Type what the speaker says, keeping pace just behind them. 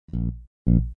Welcome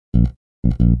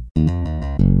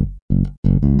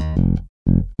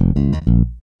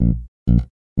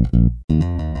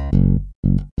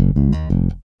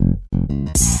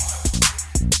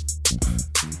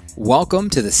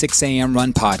to the 6 a.m.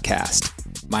 Run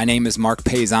Podcast. My name is Mark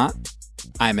Payzant.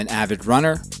 I'm an avid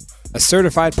runner, a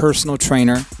certified personal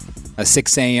trainer, a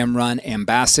 6 a.m. Run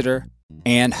ambassador,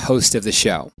 and host of the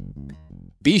show.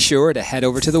 Be sure to head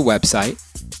over to the website,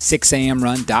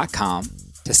 6amrun.com,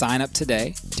 to sign up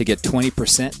today to get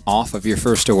 20% off of your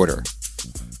first order.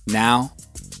 Now,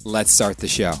 let's start the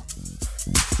show.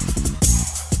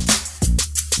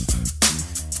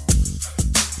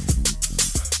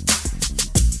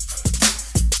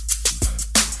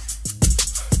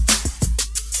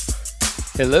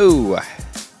 Hello.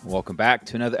 Welcome back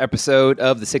to another episode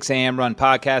of the 6 a.m. Run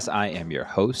Podcast. I am your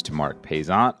host, Mark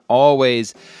Payzant.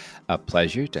 Always a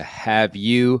pleasure to have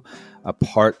you a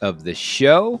part of the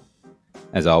show.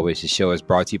 As always, the show is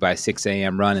brought to you by 6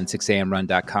 a.m. Run and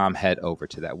 6amrun.com. Head over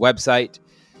to that website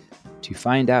to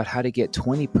find out how to get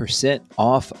 20%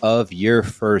 off of your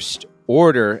first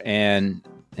order. And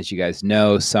as you guys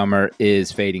know, summer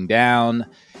is fading down.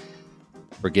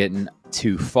 We're getting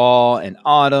to fall and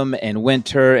autumn and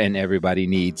winter, and everybody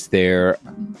needs their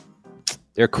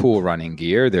cool running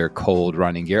gear, their cold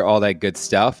running gear, all that good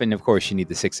stuff. And of course, you need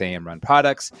the 6 a.m. Run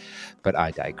products, but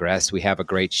I digress. We have a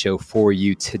great show for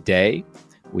you today.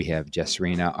 We have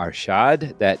Jesrina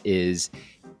Arshad. That is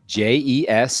Jesrina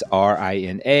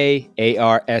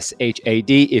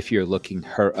Arshad if you're looking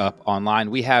her up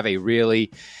online. We have a really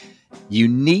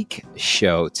unique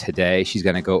show today. She's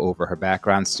going to go over her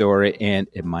background story, and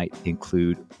it might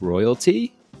include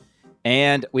royalty.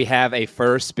 And we have a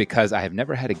first because I have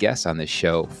never had a guest on this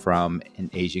show from an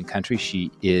Asian country.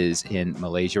 She is in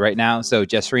Malaysia right now. So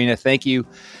Jesrina, thank you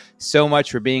so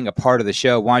much for being a part of the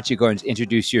show. Why don't you go and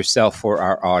introduce yourself for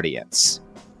our audience?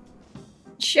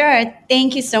 Sure.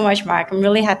 Thank you so much, Mark. I'm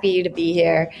really happy to be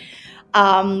here.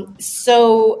 I'm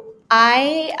the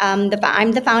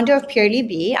founder of Purely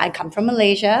Bee. I come from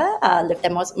Malaysia, lived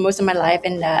there most of my life,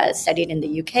 and studied in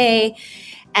the UK.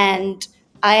 And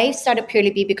I started Purely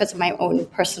Bee because of my own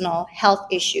personal health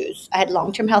issues. I had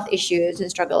long-term health issues and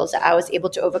struggles that I was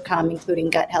able to overcome, including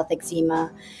gut health,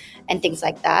 eczema, and things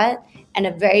like that. And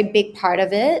a very big part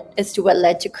of it as to what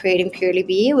led to creating Purely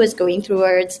Bee was going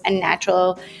towards a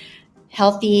natural,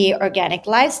 healthy, organic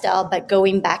lifestyle, but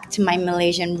going back to my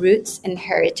Malaysian roots and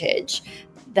heritage,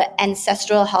 the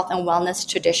ancestral health and wellness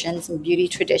traditions and beauty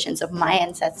traditions of my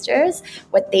ancestors,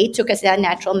 what they took as their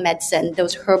natural medicine,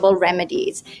 those herbal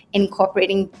remedies,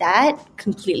 incorporating that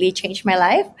completely changed my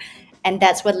life. And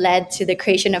that's what led to the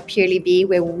creation of Purely Bee,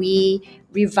 where we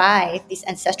revive these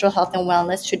ancestral health and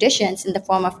wellness traditions in the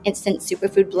form of instant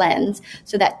superfood blends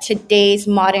so that today's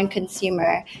modern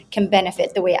consumer can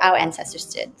benefit the way our ancestors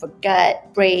did for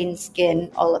gut, brain, skin,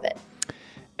 all of it.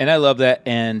 And I love that.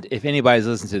 And if anybody's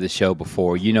listened to the show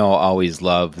before, you know I always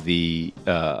love the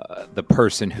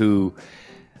person who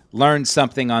learns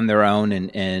something on their own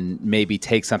and maybe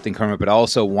takes something from it, but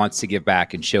also wants to give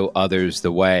back and show others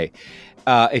the way.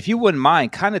 If you wouldn't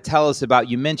mind, kind of tell us about,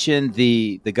 you mentioned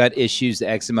the gut issues, the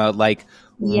eczema, like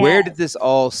where did this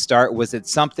all start? Was it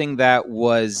something that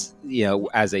was,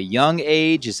 as a young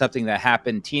age? Is something that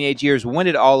happened teenage years? When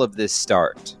did all of this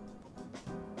start?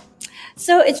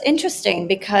 So it's interesting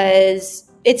because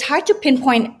it's hard to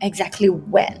pinpoint exactly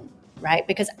when, right?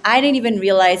 Because I didn't even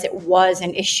realize it was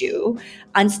an issue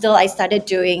until I started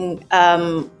doing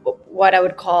what I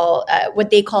would call, what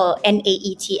they call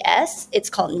NAETS. It's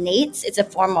called NAETS. It's a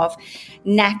form of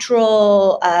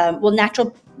natural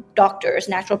doctors,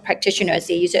 natural practitioners,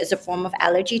 they use it as a form of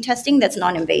allergy testing that's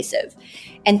non-invasive.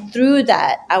 And through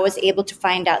that, I was able to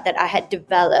find out that I had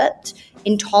developed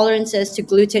intolerances to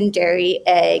gluten, dairy,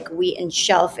 egg, wheat, and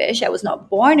shellfish. I was not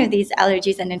born with these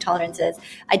allergies and intolerances.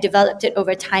 I developed it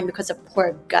over time because of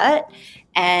poor gut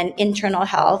and internal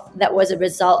health that was a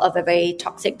result of a very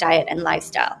toxic diet and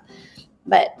lifestyle.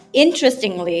 But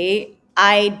interestingly,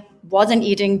 I wasn't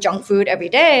eating junk food every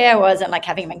day. I wasn't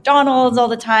having McDonald's all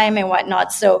the time and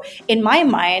whatnot. So in my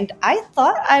mind, I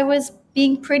thought I was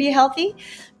being pretty healthy,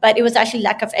 but it was actually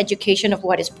lack of education of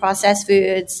what is processed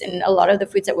foods, and a lot of the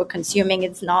foods that we're consuming,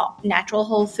 it's not natural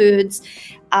whole foods.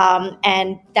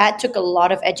 And that took a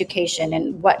lot of education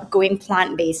and what going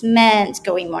plant-based meant,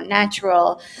 going more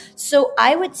natural. So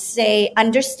I would say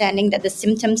understanding that the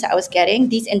symptoms I was getting,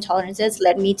 these intolerances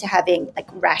led me to having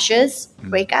rashes,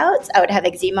 breakouts. I would have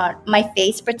eczema on my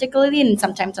face particularly, and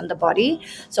sometimes on the body.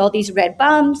 So all these red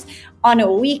bumps on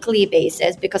a weekly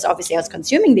basis, because obviously I was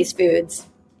consuming these foods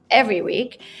every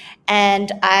week.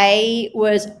 And I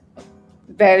was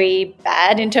very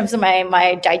bad in terms of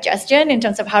my digestion, in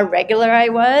terms of how regular I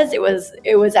was.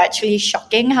 It was actually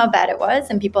shocking how bad it was.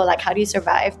 And people are like, how do you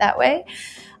survive that way?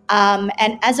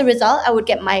 And as a result, I would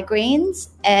get migraines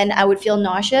and I would feel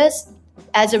nauseous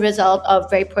as a result of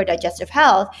very poor digestive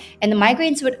health. And the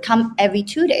migraines would come every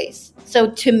 2 days. So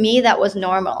to me, that was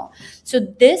normal. So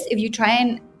this, if you try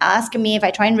and ask me, if I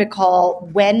try and recall,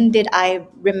 when did I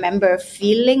remember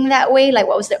feeling that way? Like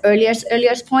what was the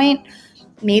earliest point?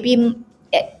 Maybe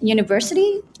at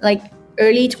university, like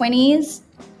early 20s.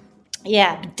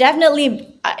 Yeah,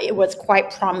 definitely it was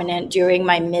quite prominent during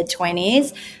my mid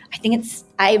 20s.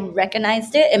 I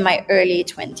recognized it in my early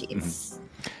 20s. Mm-hmm.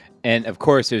 And of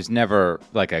course, there's never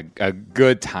like a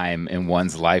good time in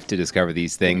one's life to discover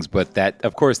these things. But that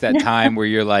time where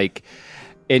you're like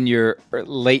in your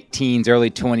late teens,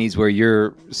 early 20s, where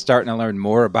you're starting to learn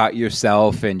more about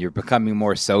yourself and you're becoming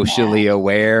more socially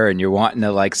aware and you're wanting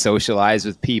to like socialize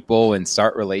with people and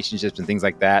start relationships and things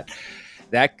like that.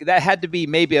 That had to be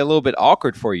maybe a little bit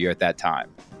awkward for you at that time.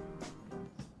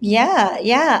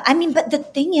 Yeah. I mean, but the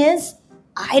thing is,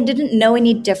 I didn't know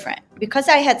any different because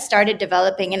I had started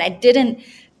developing and I didn't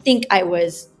think I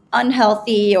was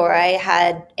unhealthy or I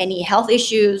had any health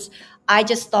issues. I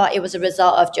just thought it was a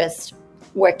result of just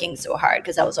working so hard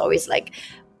because I was always like,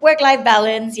 work-life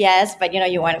balance, yes, but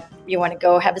you want to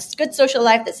go have a good social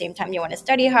life at the same time you want to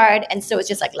study hard. And so it's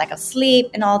just like lack of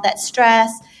sleep and all that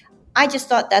stress. I just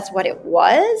thought that's what it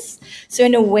was. So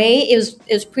in a way, it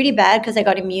was pretty bad because I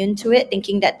got immune to it,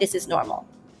 thinking that this is normal.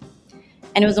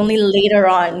 And it was only later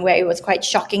on where it was quite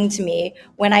shocking to me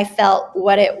when I felt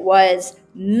what it was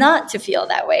not to feel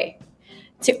that way,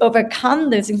 to overcome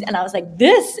those things. And I was like,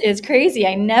 this is crazy.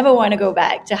 I never want to go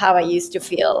back to how I used to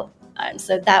feel.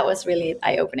 So that was really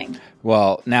eye-opening.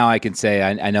 Well, now I can say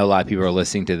I know a lot of people are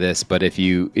listening to this, but if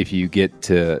you get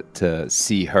to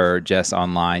see her, Jess,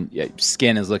 online,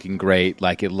 skin is looking great.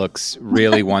 Like it looks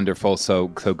really wonderful. So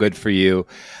good for you.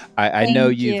 I know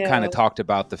you've kind of talked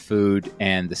about the food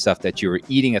and the stuff that you were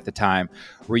eating at the time.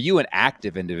 Were you an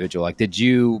active individual? Like, did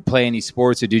you play any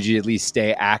sports or did you at least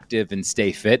stay active and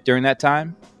stay fit during that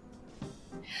time?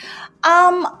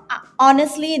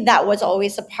 Honestly, that was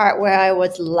always the part where I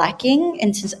was lacking.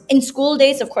 In school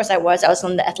days, of course, I was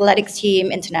on the athletics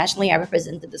team. Internationally, I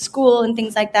represented the school and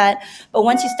things like that. But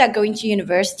once you start going to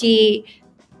university,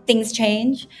 things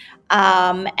change.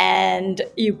 And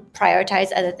you prioritize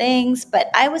other things.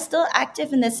 But I was still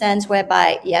active in the sense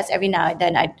whereby, yes, every now and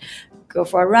then I'd go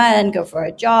for a run, go for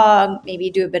a jog, maybe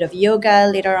do a bit of yoga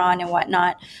later on and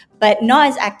whatnot, but not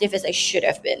as active as I should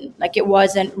have been. Like it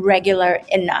wasn't regular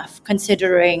enough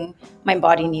considering my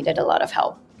body needed a lot of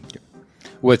help.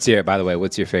 What's your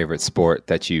favorite sport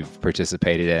that you've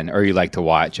participated in or you like to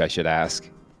watch, I should ask?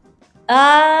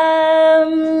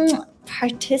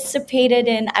 Participated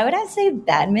in, I would say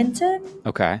badminton.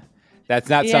 Okay. That's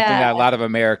not something that a lot of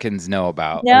Americans know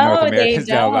about. No, North Americans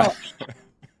they don't. know about.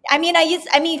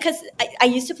 Because I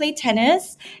used to play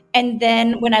tennis, and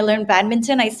then when I learned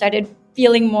badminton, I started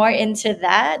feeling more into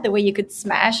that, the way you could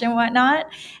smash and whatnot.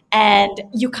 And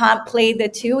you can't play the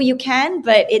two. You can,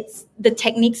 but the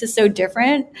techniques are so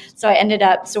different. So I ended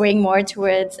up swaying more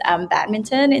towards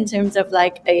badminton in terms of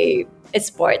like a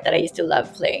sport that I used to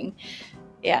love playing.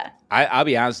 Yeah. I'll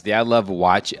be honest with you. I love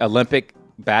Olympic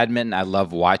badminton. I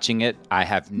love watching it. I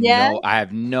have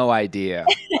no idea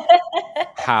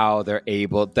how they're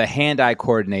able. The hand-eye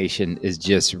coordination is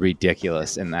just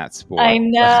ridiculous in that sport. I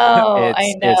know.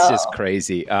 It's just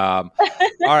crazy. All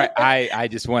right. I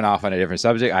just went off on a different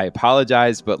subject. I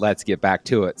apologize, but let's get back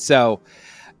to it. So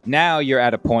now you're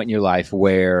at a point in your life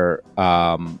where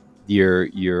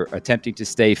you're attempting to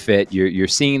stay fit. You're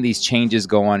seeing these changes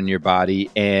go on in your body,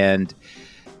 and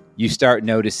you start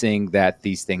noticing that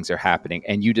these things are happening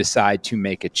and you decide to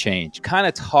make a change. Kind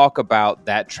of talk about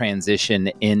that transition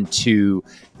into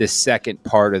the second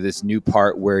part of this new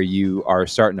part where you are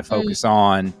starting to focus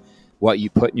on what you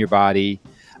put in your body,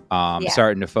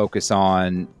 starting to focus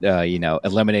on,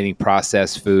 eliminating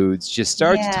processed foods. Just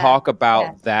start to talk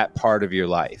about that part of your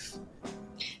life.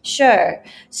 Sure.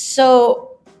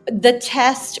 So the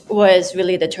test was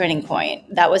really the turning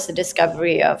point. That was the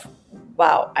discovery of,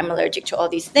 wow, I'm allergic to all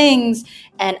these things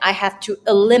and I have to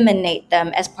eliminate them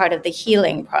as part of the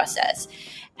healing process.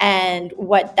 And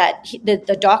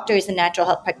the doctor is a natural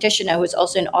health practitioner who's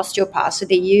also an osteopath. So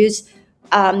they use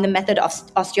the method of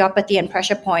osteopathy and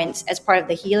pressure points as part of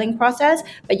the healing process,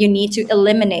 but you need to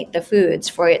eliminate the foods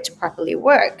for it to properly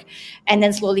work. And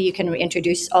then slowly you can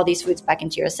reintroduce all these foods back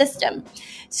into your system.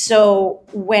 So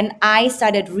when I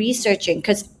started researching,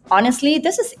 because honestly,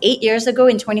 this is 8 years ago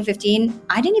in 2015,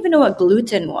 I didn't even know what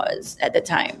gluten was at the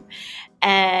time.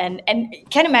 And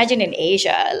can't imagine in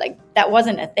Asia, like that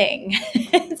wasn't a thing.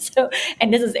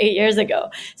 And this is 8 years ago.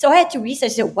 So I had to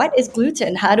research, so what is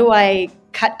gluten? How do I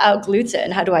cut out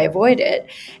gluten? How do I avoid it?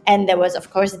 And there was, of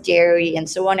course, dairy and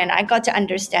so on. And I got to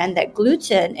understand that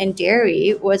gluten and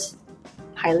dairy was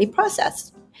highly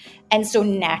processed. And so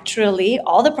naturally,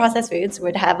 all the processed foods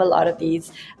would have a lot of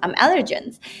these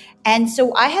allergens. And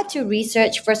so I had to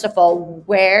research, first of all,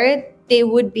 where they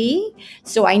would be.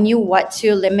 So I knew what to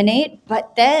eliminate.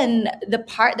 But then the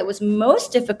part that was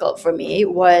most difficult for me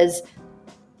was,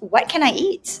 what can I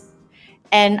eat?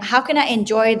 And how can I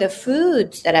enjoy the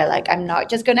foods that I like? I'm not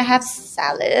just going to have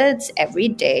salads every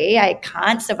day. I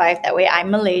can't survive that way. I'm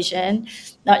Malaysian.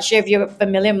 Not sure if you're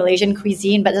familiar with Malaysian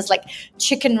cuisine, but it's like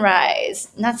chicken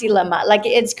rice, nasi lemak. Like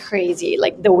it's crazy,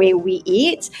 like the way we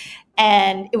eat.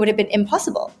 And it would have been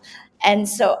impossible. And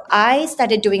so I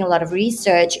started doing a lot of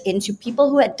research into people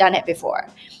who had done it before.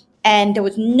 And there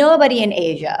was nobody in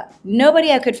Asia,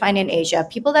 nobody I could find in Asia.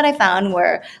 People that I found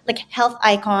were like health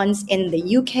icons in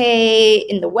the UK,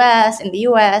 in the West, in the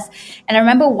US. And I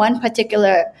remember one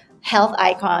particular health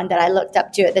icon that I looked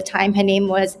up to at the time. Her name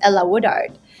was Ella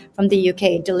Woodard from the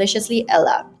UK, Deliciously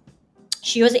Ella.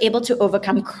 She was able to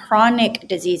overcome chronic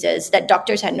diseases that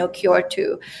doctors had no cure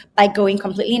to by going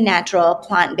completely natural,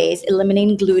 plant-based,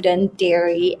 eliminating gluten,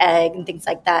 dairy, egg, and things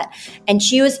like that. And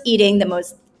she was eating the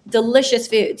most delicious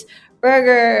foods,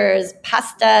 burgers,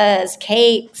 pastas,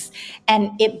 cakes.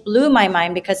 And it blew my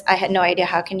mind because I had no idea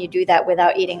how can you do that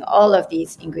without eating all of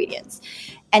these ingredients.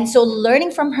 And so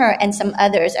learning from her and some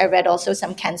others, I read also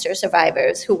some cancer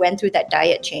survivors who went through that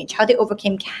diet change, how they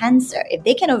overcame cancer. If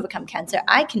they can overcome cancer,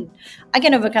 I can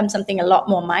overcome something a lot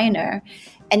more minor.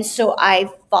 And so I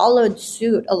followed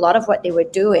suit a lot of what they were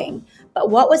doing. But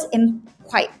what was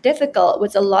quite difficult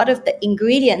was a lot of the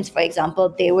ingredients, for example,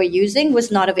 they were using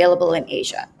was not available in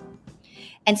Asia.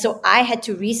 And so I had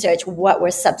to research what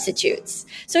were substitutes.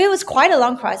 So it was quite a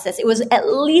long process. It was at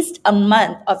least a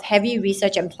month of heavy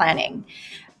research and planning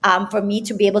for me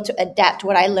to be able to adapt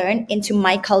what I learned into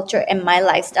my culture and my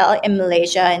lifestyle in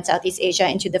Malaysia and Southeast Asia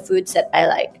into the foods that I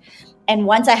like. And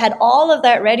once I had all of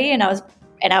that ready and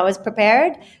I was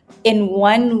prepared, in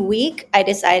 1 week, I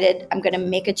decided I'm going to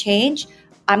make a change.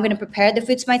 I'm going to prepare the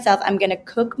foods myself. I'm going to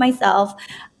cook myself.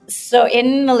 So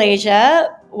in Malaysia,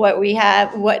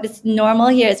 what is normal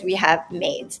here is we have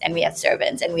maids and we have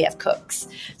servants and we have cooks.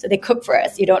 So they cook for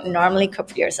us. You don't normally cook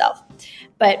for yourself.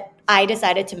 But I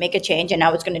decided to make a change and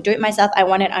I was going to do it myself. I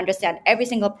wanted to understand every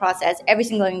single process, every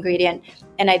single ingredient.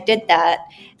 And I did that.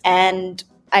 And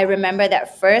I remember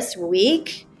that first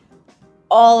week,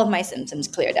 all of my symptoms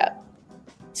cleared up.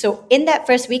 So in that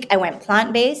first week, I went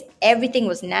plant-based. Everything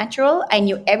was natural. I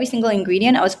knew every single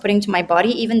ingredient I was putting to my body,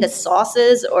 even the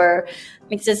sauces or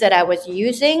mixes that I was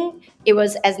using. It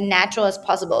was as natural as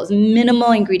possible, as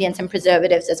minimal ingredients and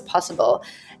preservatives as possible.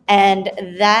 And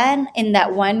then in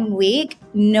that 1 week,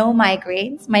 no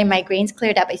migraines. My migraines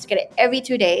cleared up. I used to get it every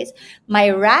 2 days. My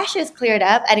rashes cleared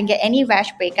up. I didn't get any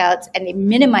rash breakouts, and they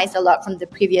minimized a lot from the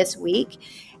previous week.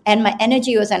 And my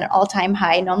energy was at an all-time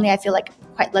high. Normally, I feel like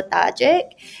quite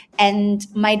lethargic. And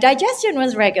my digestion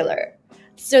was regular.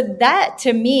 So that,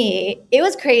 to me, it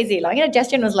was crazy. Long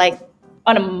digestion was like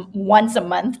on a once a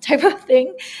month type of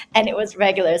thing. And it was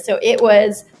regular. So it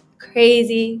was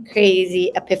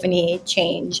crazy epiphany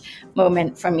change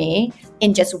moment for me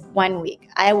in just 1 week.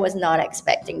 I was not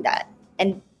expecting that.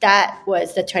 And that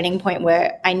was the turning point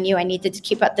where I knew I needed to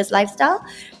keep up this lifestyle.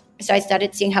 So I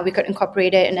started seeing how we could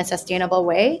incorporate it in a sustainable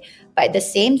way. But at the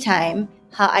same time,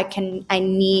 how I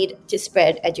need to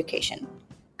spread education.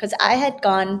 Because I had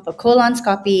gone for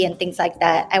colonoscopy and things like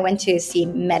that. I went to see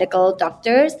medical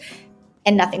doctors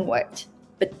and nothing worked.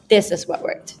 But this is what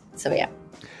worked. So yeah.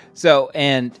 So,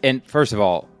 and first of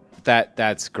all,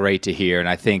 that's great to hear. And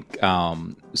I think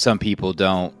some people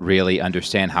don't really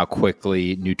understand how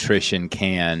quickly nutrition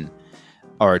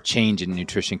or a change in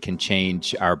nutrition can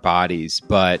change our bodies.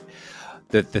 But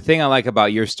the thing I like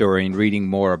about your story and reading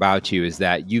more about you is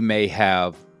that you may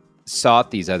have sought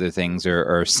these other things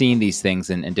or seen these things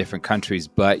in different countries,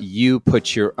 but you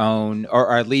put your own,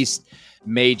 or at least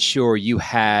made sure you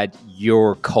had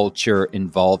your culture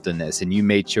involved in this, and you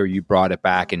made sure you brought it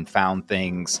back and found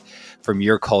things from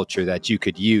your culture that you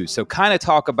could use. So kind of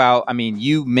talk about, I mean,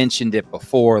 you mentioned it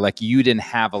before, like you didn't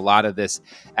have a lot of this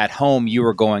at home. You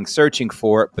were going searching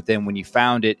for it, but then when you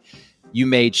found it, you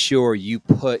made sure you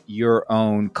put your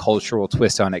own cultural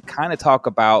twist on it. Kind of talk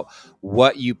about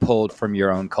what you pulled from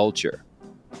your own culture.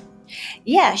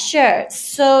 Yeah, sure.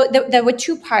 So there were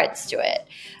two parts to it.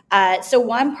 So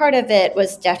one part of it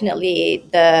was definitely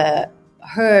the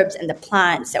herbs and the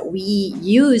plants that we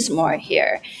use more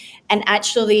here. And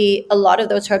actually, a lot of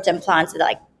those herbs and plants are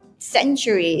like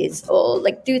centuries old,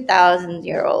 like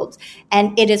 2,000-year-olds.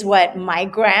 And it is what my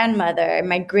grandmother,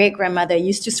 my great grandmother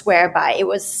used to swear by. It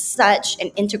was such an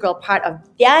integral part of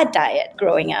their diet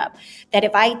growing up that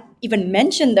if I even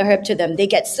mentioned the herb to them, they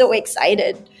get so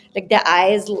excited. Like their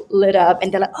eyes lit up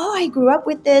and they're like, oh, I grew up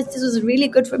with this. This was really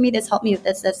good for me. This helped me with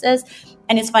this.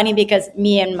 And it's funny because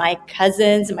me and my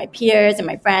cousins and my peers and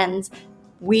my friends,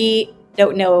 we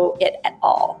don't know it at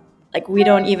all. Like we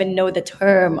don't even know the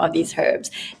term of these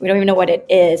herbs. We don't even know what it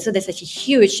is. So there's such a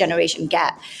huge generation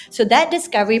gap. So that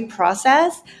discovery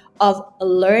process of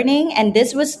learning, and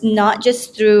this was not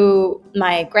just through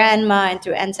my grandma and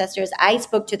through ancestors. I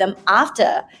spoke to them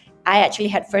after I actually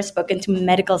had first spoken to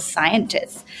medical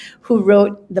scientists who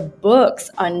wrote the books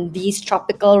on these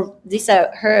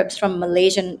are herbs from the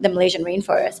Malaysian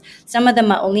rainforest. Some of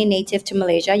them are only native to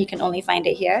Malaysia. You can only find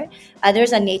it here.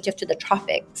 Others are native to the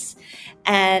tropics.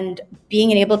 And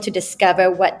being able to discover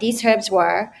what these herbs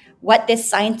were, what they're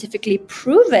scientifically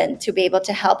proven to be able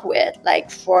to help with,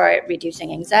 like for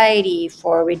reducing anxiety,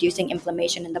 for reducing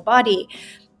inflammation in the body.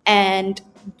 And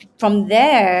from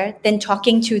there, then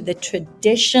talking to the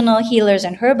traditional healers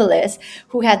and herbalists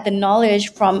who had the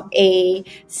knowledge from a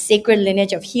sacred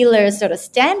lineage of healers sort of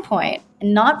standpoint,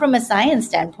 and not from a science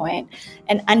standpoint,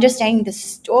 and understanding the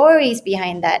stories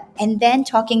behind that. And then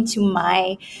talking to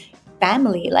my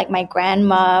family, like my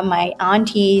grandma, my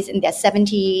aunties in their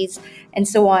 70s, and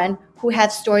so on, who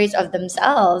have stories of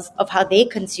themselves of how they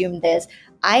consume this.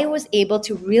 I was able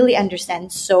to really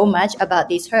understand so much about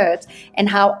these herbs and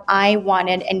how I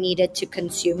wanted and needed to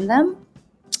consume them.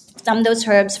 Some of those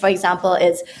herbs, for example,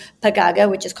 is pagaga,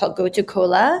 which is called gotu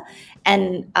kola,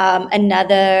 and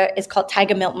another is called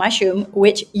tiger milk mushroom,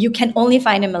 which you can only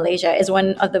find in Malaysia. Is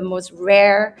one of the most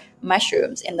rare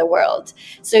mushrooms in the world.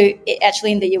 So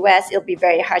actually in the US, it'll be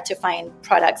very hard to find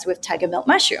products with tiger milk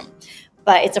mushroom.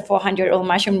 But it's a 400-year-old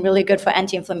mushroom, really good for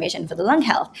anti-inflammation, for the lung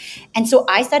health. And so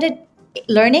I started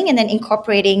learning and then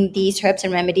incorporating these herbs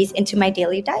and remedies into my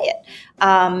daily diet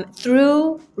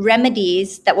through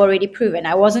remedies that were already proven.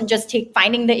 I wasn't just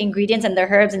finding the ingredients and the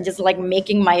herbs and just like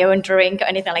making my own drink or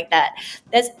anything like that.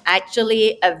 There's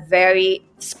actually a very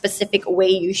specific way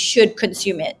you should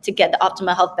consume it to get the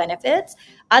optimal health benefits.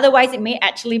 Otherwise, it may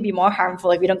actually be more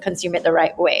harmful if you don't consume it the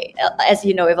right way, as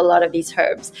you know, with a lot of these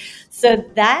herbs. So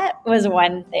that was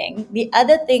one thing. The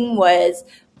other thing was,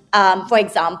 for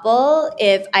example,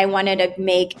 if I wanted to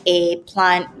make a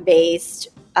plant-based,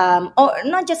 or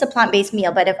not just a plant-based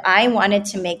meal, but if I wanted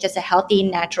to make just a healthy,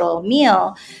 natural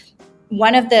meal,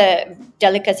 one of the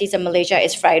delicacies of Malaysia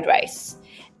is fried rice.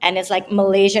 And it's like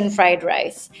Malaysian fried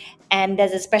rice. And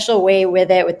there's a special way with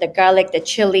it, with the garlic, the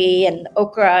chili, and the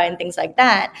okra and things like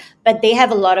that. But they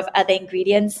have a lot of other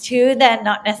ingredients too that are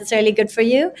not necessarily good for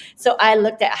you. So I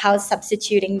looked at how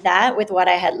substituting that with what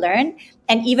I had learned.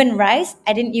 And even rice,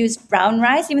 I didn't use brown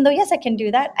rice, even though, yes, I can do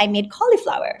that. I made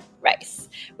cauliflower rice,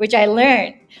 which I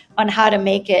learned on how to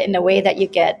make it in a way that you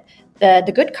get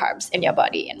the good carbs in your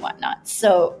body and whatnot.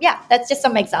 So yeah, that's just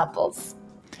some examples.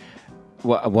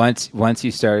 Well, once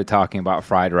you started talking about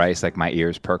fried rice, like my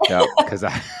ears perked up because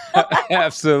I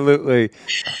absolutely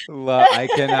I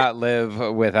cannot live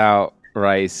without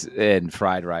rice and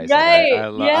fried rice. Right? I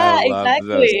love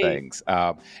those things.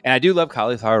 And I do love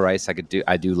cauliflower rice.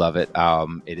 I do love it.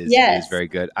 It is very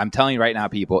good. I'm telling you right now,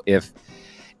 people, if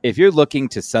you're looking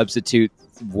to substitute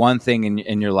one thing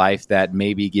in your life that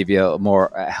maybe give you a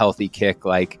more healthy kick,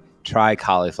 like try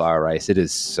cauliflower rice. It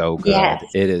is so good. Yes,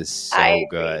 it is so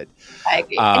good. I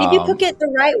agree. And if you cook it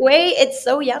the right way, it's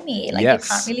so yummy. Like you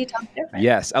can't really tell the difference.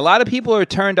 Yes. A lot of people are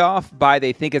turned off by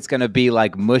they think it's going to be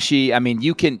like mushy. I mean,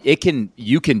 you can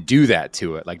do that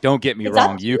to it. Like, don't get me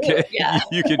wrong. You can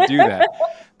do that.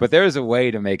 But there's a way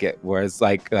to make it where it's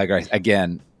like rice.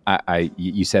 Again,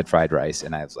 you said fried rice,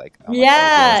 and I was like, oh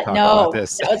no,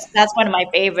 that's one of my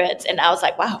favorites. And I was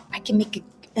like, wow, I can make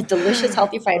a delicious,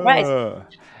 healthy fried rice.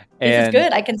 This is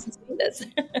good. I can sustain this.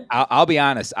 I'll be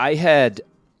honest. I had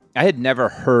never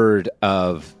heard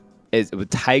of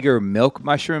tiger milk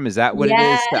mushroom. Is that what it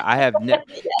is? I have.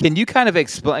 Can you kind of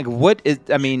explain what is?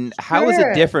 I mean, how is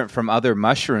it different from other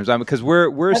mushrooms? I mean, because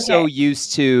we're so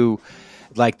used to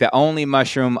like the only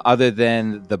mushroom other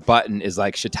than the button is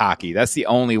like shiitake. That's the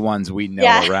only ones we know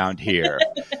around here.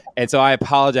 And so I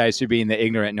apologize for being the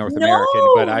ignorant North American,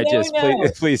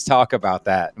 but please talk about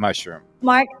that mushroom.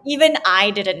 Mark, even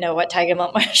I didn't know what tiger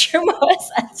milk mushroom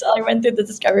was until I went through the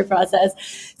discovery process.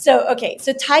 So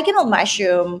tiger milk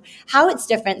mushroom, how it's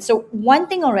different. So one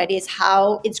thing already is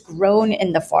how it's grown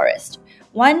in the forest.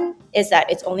 One is that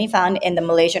it's only found in the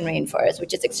Malaysian rainforest,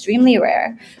 which is extremely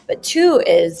rare. But two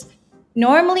is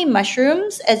normally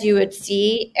mushrooms, as you would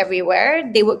see everywhere,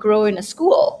 they would grow in a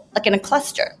school, like in a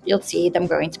cluster. You'll see them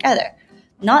growing together.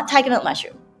 Not tiger nut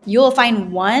mushroom. You'll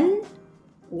find one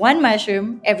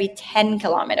mushroom every 10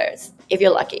 kilometers if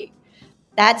you're lucky.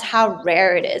 That's how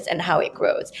rare it is and how it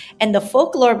grows. And the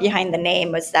folklore behind the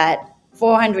name was that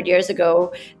 400 years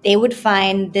ago, they would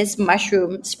find this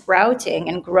mushroom sprouting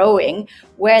and growing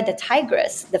where the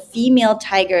tigress, the female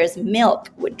tiger's milk,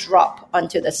 would drop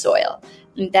onto the soil.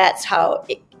 And that's how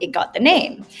it got the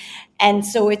name. And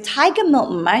so with tiger milk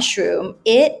mushroom,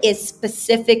 it is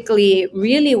specifically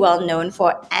really well known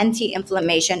for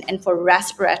anti-inflammation and for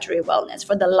respiratory wellness,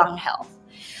 for the lung health.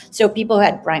 So people who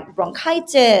had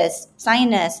bronchitis,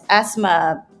 sinus,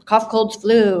 asthma, cough, colds,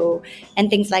 flu, and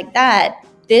things like that,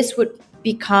 this would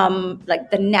become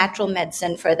like the natural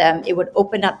medicine for them. It would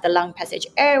open up the lung passage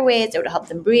airways. It would help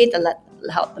them breathe,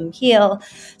 help them heal.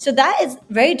 So that is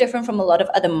very different from a lot of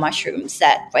other mushrooms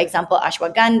that, for example,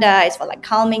 ashwagandha is for like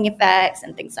calming effects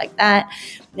and things like that.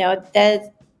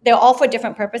 They're all for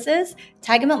different purposes.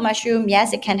 Tiger milk mushroom,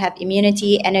 yes, it can have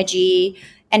immunity, energy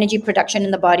production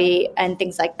in the body and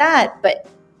things like that. But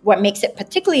what makes it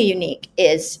particularly unique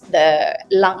is the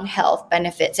lung health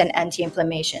benefits and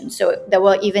anti-inflammation. So there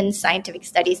were even scientific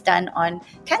studies done on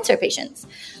cancer patients.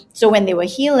 So when they were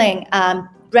healing,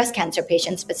 breast cancer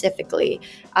patients specifically,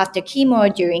 after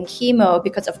chemo, during chemo,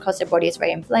 because of course their body is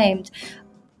very inflamed,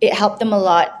 it helped them a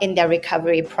lot in their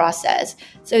recovery process.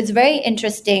 So it's very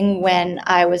interesting when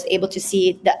I was able to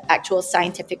see the actual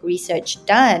scientific research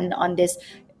done on this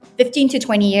 15 to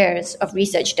 20 years of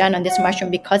research done on this mushroom.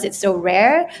 Because it's so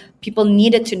rare, people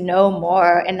needed to know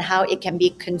more and how it can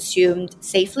be consumed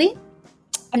safely.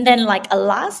 And then like a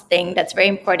last thing that's very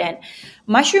important,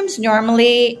 mushrooms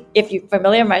normally, if you're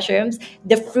familiar with mushrooms,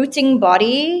 the fruiting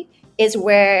body is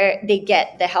where they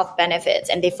get the health benefits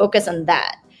and they focus on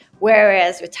that.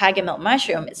 Whereas with tiger milk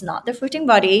mushroom, it's not the fruiting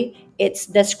body, it's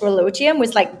the sclerotium, which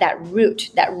is like that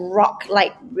root, that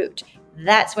rock-like root.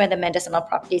 That's where the medicinal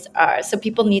properties are. So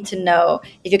people need to know,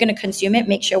 if you're going to consume it,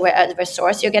 make sure wherever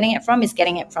source you're getting it from is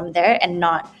getting it from there and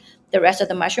not the rest of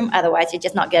the mushroom. Otherwise, you're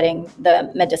just not getting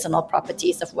the medicinal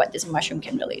properties of what this mushroom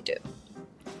can really do.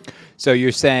 So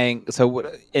you're saying,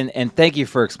 and thank you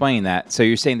for explaining that. So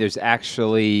you're saying there's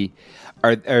actually,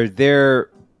 are there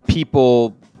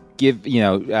people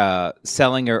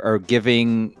selling or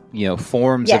giving,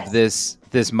 forms Yes. of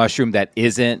this mushroom that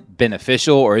isn't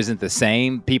beneficial or isn't the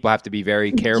same? People have to be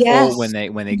very careful Yes. when they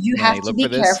You look have to be for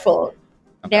this. careful.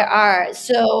 Okay. There are.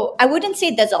 So I wouldn't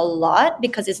say there's a lot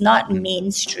because it's not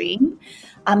mainstream,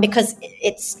 because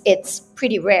it's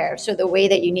pretty rare. So the way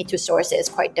that you need to source it is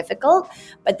quite difficult.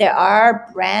 But there are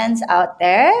brands out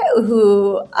there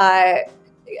who are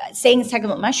saying it's tiger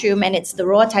milk mushroom and it's the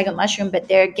raw tiger mushroom, but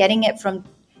they're getting it from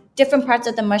different parts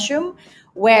of the mushroom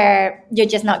where you're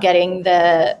just not getting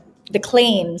the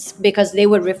claims, because they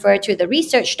would refer to the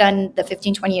research done, the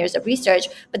 15, 20 years of research,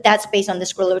 but that's based on the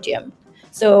sclerotium.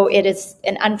 So it is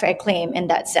an unfair claim in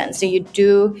that sense. So you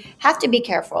do have to be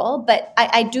careful. But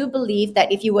I do believe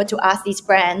that if you were to ask these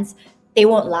brands, they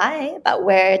won't lie about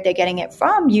where they're getting it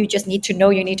from. You just need to know,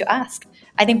 you need to ask.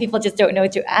 I think people just don't know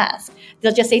to ask.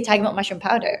 They'll just say tiger milk mushroom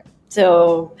powder.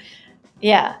 So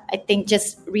yeah, I think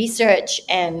just research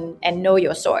and know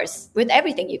your source with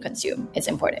everything you consume is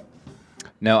important.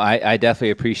 No, I definitely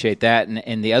appreciate that.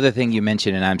 And the other thing you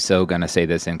mentioned, and I'm so going to say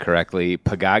this incorrectly,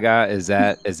 pagaga, is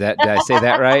that, did I say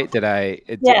that right?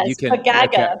 Yes,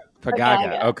 pagaga.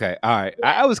 Pagaga. Okay. All right.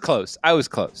 I was close. Listen, I was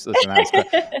close.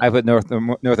 I put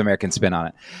North American spin on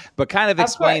it. But kind of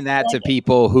explain that to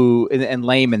people who, in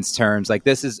layman's terms, like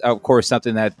this is, of course,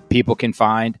 something that people can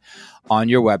find on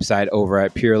your website over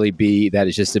at Purely Bee. That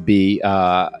is just a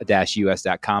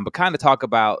bee-us.com. But kind of talk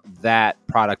about that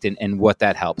product and what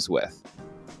that helps with.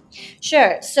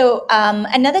 Sure. So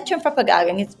another term for pagaga,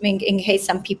 in case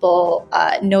some people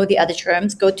know the other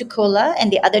terms, gotukola, and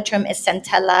the other term is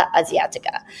Centella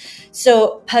asiatica.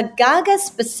 So pagaga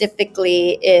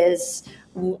specifically is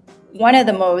one of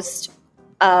the most,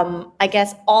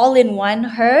 all-in-one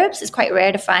herbs. It's quite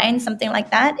rare to find something like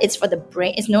that. It's for the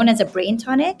brain. It's known as a brain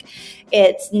tonic.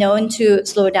 It's known to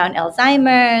slow down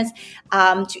Alzheimer's,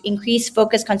 to increase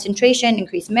focus, concentration,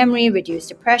 increase memory, reduce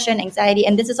depression, anxiety,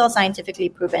 and this is all scientifically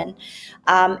proven,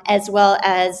 as well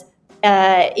as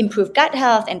improve gut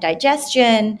health and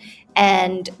digestion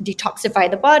and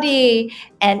detoxify the body.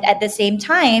 And at the same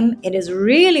time, it is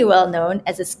really well known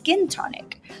as a skin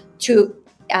tonic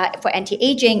for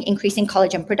anti-aging, increasing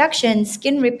collagen production,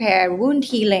 skin repair, wound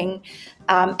healing.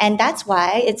 And that's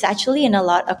why it's actually in a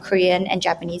lot of Korean and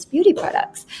Japanese beauty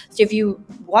products. So if you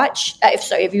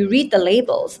read the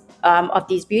labels of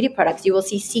these beauty products, you will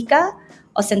see Cica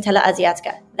or Centella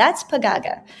asiatica. That's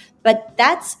Pagaga. But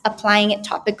that's applying it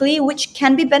topically, which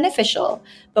can be beneficial.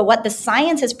 But what the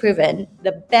science has proven,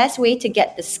 the best way to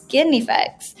get the skin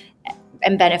effects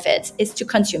and benefits is to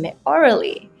consume it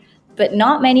orally. But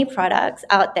not many products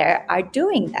out there are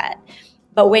doing that.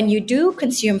 But when you do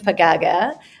consume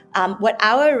Pagaga, what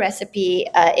our recipe,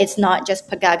 it's not just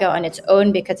Pagaga on its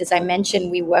own, because as I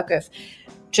mentioned, we work with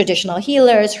traditional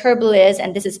healers, herbalists,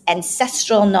 and this is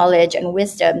ancestral knowledge and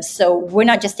wisdom. So we're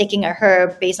not just taking a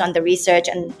herb based on the research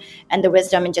and the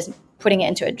wisdom and just putting it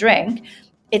into a drink.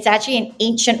 It's actually an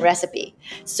ancient recipe.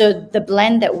 So the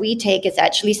blend that we take is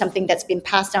actually something that's been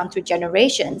passed down through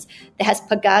generations that has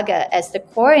Pagaga as the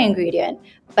core ingredient,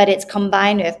 but it's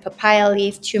combined with papaya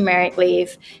leaf, turmeric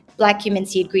leaf, black cumin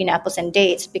seed, green apples, and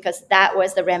dates, because that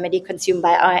was the remedy consumed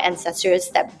by our ancestors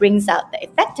that brings out the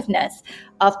effectiveness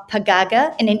of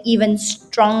Pagaga in an even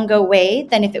stronger way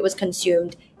than if it was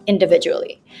consumed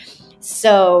individually.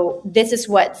 So this is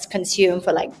what's consumed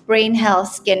for like brain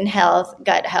health, skin health,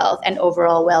 gut health, and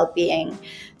overall well-being.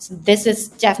 So this is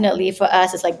definitely for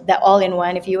us, it's like the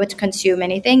all-in-one. If you were to consume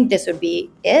anything, this would be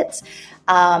it.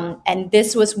 And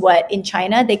this was what in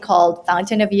China they called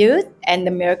Fountain of Youth and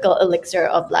the Miracle Elixir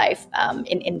of Life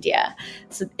in India.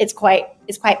 So it's quite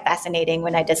fascinating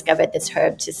when I discovered this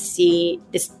herb to see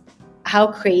this,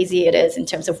 how crazy it is in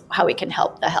terms of how it can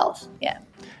help the health. Yeah.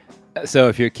 So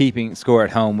if you're keeping score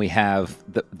at home, we have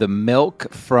the milk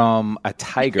from a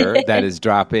tiger that is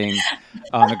dropping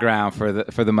on the ground for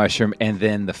the mushroom, and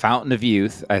then the fountain of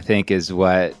youth, I think, is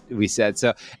what we said.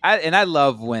 So I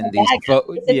love when these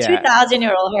it's a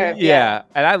 2,000-year-old herb. Yeah,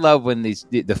 and I love when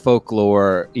the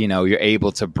folklore, you're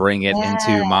able to bring it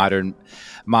into modern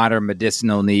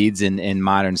medicinal needs and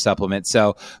modern supplements.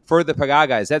 So for the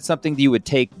Pagaga, is that something that you would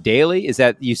take daily? Is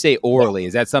that, you say orally,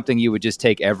 is that something you would just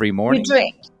take every morning? You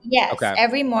drink, yes, okay.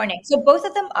 Every morning. So both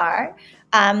of them are.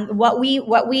 What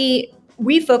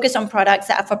we focus on products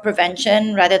that are for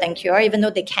prevention rather than cure, even though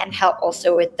they can help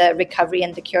also with the recovery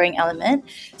and the curing element.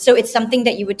 So it's something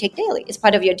that you would take daily. It's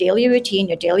part of your daily routine,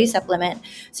 your daily supplement.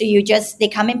 So they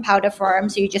come in powder form,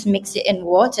 so you just mix it in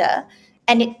water.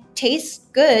 And it tastes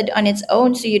good on its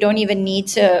own, so you don't even need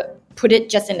to put it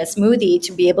just in a smoothie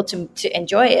to be able to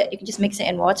enjoy it. You can just mix it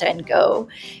in water and go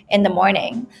in the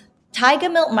morning. Tiger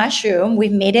milk mushroom,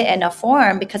 we've made it in a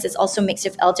form because it's also mixed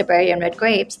with elderberry and red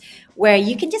grapes, where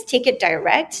you can just take it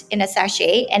direct in a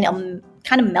sachet and it'll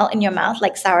kind of melt in your mouth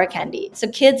like sour candy. So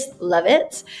kids love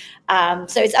it.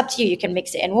 So it's up to you. You can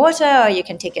mix it in water or you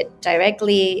can take it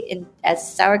directly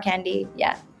as sour candy.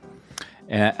 Yeah.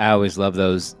 And I always love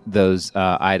those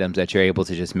items that you're able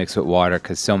to just mix with water,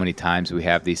 because so many times we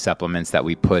have these supplements that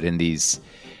we put in these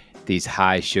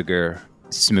high sugar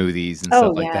smoothies and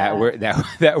stuff like that.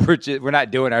 We're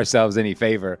not doing ourselves any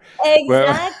favor.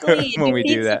 Exactly. when we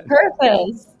do that.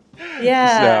 Purpose.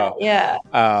 Yeah. Yeah.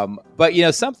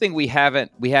 But something we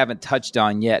haven't touched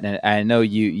on yet, and I know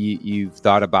you've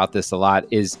thought about this a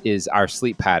lot, is our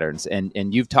sleep patterns,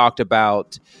 and you've talked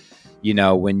about,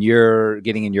 when you're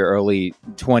getting in your early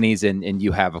 20s and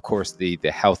you have, of course, the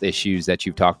health issues that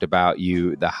you've talked about,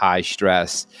 the high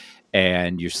stress,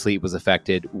 and your sleep was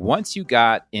affected. Once you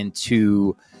got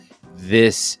into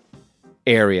this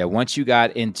area, once you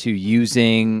got into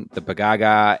using the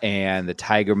Pagaga and the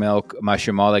tiger milk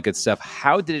mushroom, all that good stuff,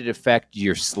 how did it affect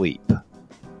your sleep?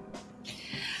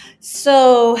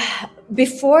 So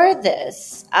before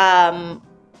this,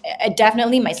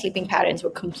 definitely my sleeping patterns were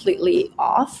completely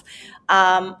off.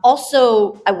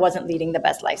 Also, I wasn't leading the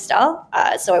best lifestyle.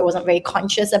 So I wasn't very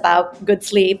conscious about good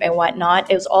sleep and whatnot.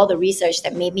 It was all the research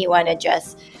that made me want to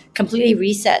just completely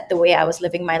reset the way I was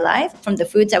living my life, from the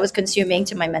foods I was consuming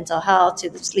to my mental health to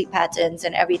the sleep patterns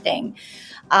and everything.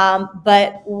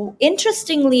 But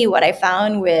interestingly, what I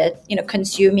found with,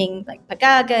 consuming like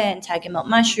Pagaga and tiger milk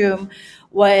mushroom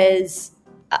was,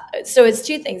 so it's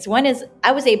two things. One is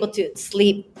I was able to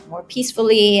sleep more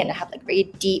peacefully and have like very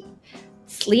deep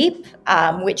sleep,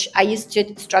 which I used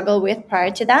to struggle with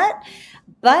prior to that.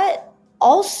 But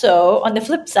also on the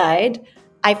flip side,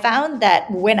 I found that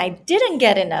when I didn't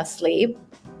get enough sleep,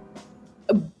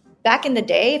 back in the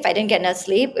day, if I didn't get enough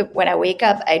sleep, when I wake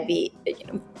up, I'd be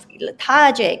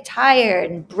lethargic,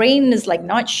 tired, and brain is like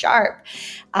not sharp.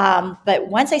 But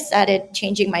once I started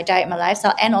changing my diet, my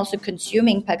lifestyle, and also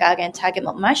consuming Pagaga and tiger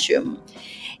milk mushroom,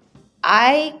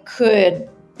 I could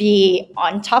be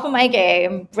on top of my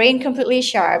game, brain completely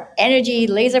sharp, energy,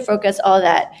 laser focus, all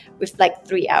that with like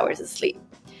 3 hours of sleep.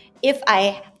 If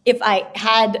I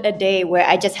had a day where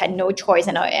I just had no choice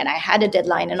and I had a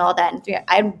deadline and all that,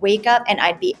 I'd wake up and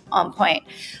I'd be on point.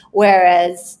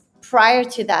 Whereas prior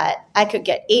to that, I could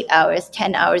get 8 hours,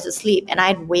 10 hours of sleep and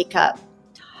I'd wake up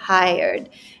tired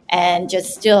and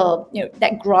just still,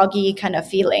 that groggy kind of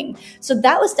feeling. So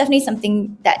that was definitely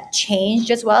something that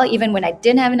changed as well. Even when I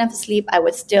didn't have enough sleep, I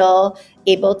was still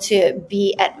able to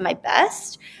be at my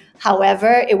best.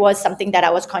 However, it was something that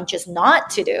I was conscious not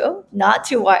to do, not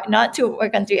to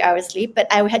work on 3 hours sleep, but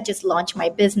I had just launched my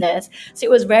business. So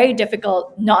it was very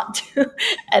difficult not to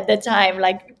at the time.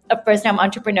 Like a first-time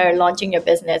entrepreneur launching your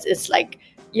business is like,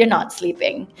 you're not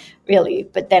sleeping really.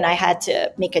 But then I had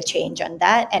to make a change on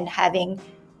that, and having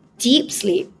deep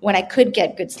sleep when I could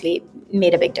get good sleep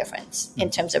made a big difference in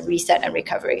terms of reset and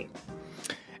recovery.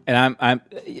 And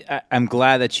I'm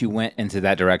glad that you went into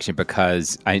that direction,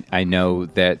 because I know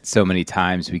that so many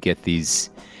times we get these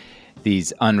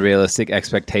unrealistic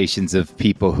expectations of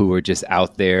people who are just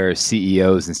out there,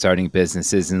 CEOs and starting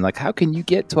businesses, and like, how can you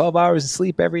get 12 hours of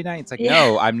sleep every night? It's like,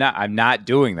 no, I'm not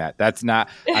doing that.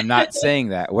 I'm not saying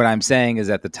that. What I'm saying is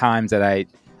at the times that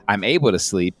I'm able to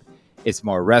sleep, it's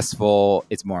more restful,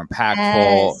 it's more impactful.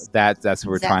 Yes, That's what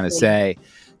we're trying to say.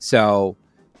 So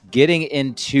getting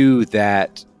into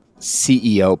that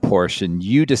CEO portion,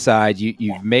 you decide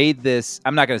you've made this,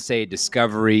 I'm not going to say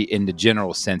discovery in the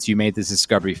general sense, you made this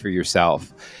discovery for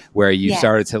yourself, where you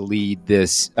started to lead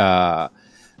this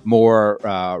more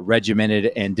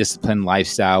regimented and disciplined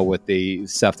lifestyle with the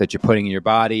stuff that you're putting in your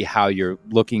body, how you're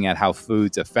looking at how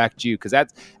foods affect you. Because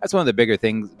that's one of the biggest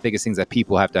things that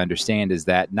people have to understand, is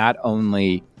that not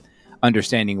only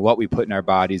understanding what we put in our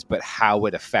bodies, but how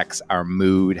it affects our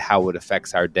mood, how it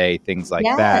affects our day, things like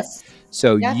that.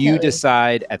 So definitely. You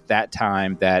decide at that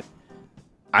time that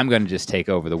I'm going to just take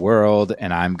over the world,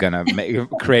 and I'm going to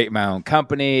create my own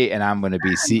company, and I'm going to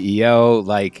be CEO.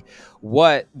 Like,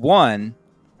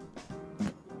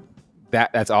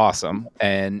 that's awesome.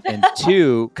 And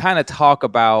two, kind of talk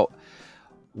about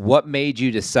what made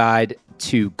you decide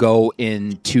to go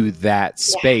into that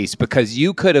space, because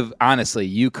you could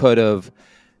have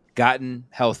gotten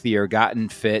healthier, gotten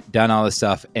fit, done all this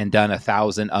stuff, and done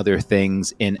 1,000 other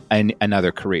things in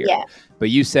another career. Yeah. But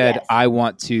you said, I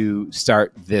want to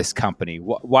start this company.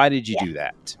 Why did you do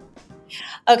that?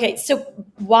 Okay, so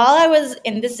while I was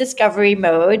in this discovery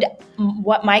mode,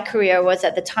 what my career was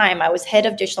at the time, I was head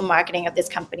of digital marketing of this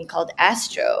company called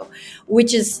Astro,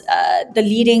 which is the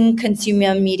leading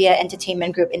consumer media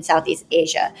entertainment group in Southeast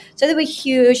Asia. So they were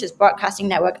huge, this broadcasting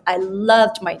network. I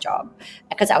loved my job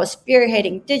because I was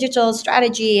spearheading digital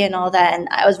strategy and all that, and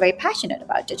I was very passionate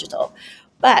about digital.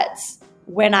 But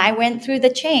when I went through the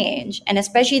change, and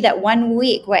especially that 1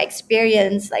 week where I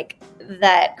experienced like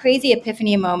that crazy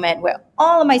epiphany moment where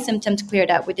all of my symptoms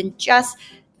cleared up within just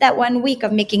that 1 week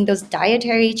of making those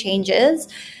dietary changes,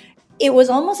 it was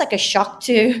almost like a shock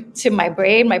to my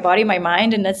brain, my body, my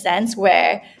mind, in a sense,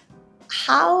 where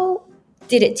how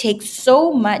did it take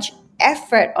so much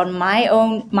effort on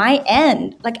my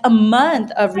end, like a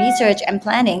month of research and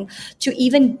planning to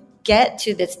even get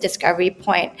to this discovery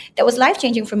point that was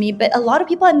life-changing for me. But a lot of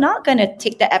people are not going to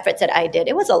take the efforts that I did.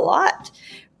 It was a lot,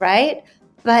 right?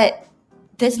 But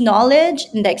this knowledge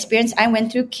and the experience I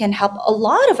went through can help a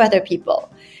lot of other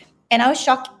people. And I was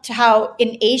shocked to how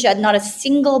in Asia, not a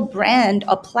single brand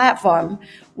or platform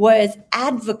was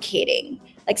advocating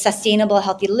like sustainable,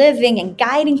 healthy living and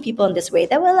guiding people in this way.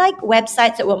 There were like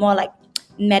websites that were more like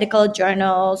medical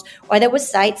journals, or there were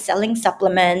sites selling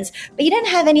supplements, but you didn't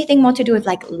have anything more to do with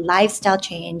like lifestyle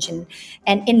change and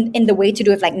in the way to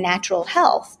do with like natural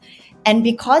health. And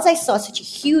because I saw such a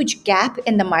huge gap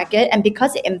in the market, and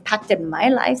because it impacted my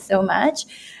life so much,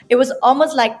 it was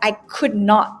almost like I could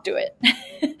not do it.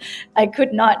 I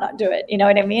could not do it. You know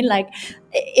what I mean? Like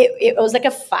it was like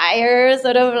a fire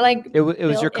sort of like. It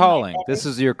was your calling. This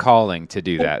is your calling to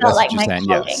do that. That's like what you're saying.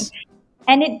 Yes.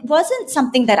 And it wasn't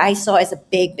something that I saw as a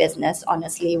big business,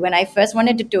 honestly. When I first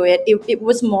wanted to do it, it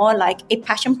was more like a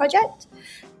passion project.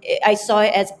 I saw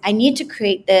it as I need to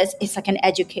create this. It's like an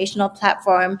educational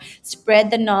platform,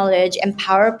 spread the knowledge,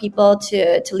 empower people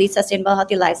to lead sustainable,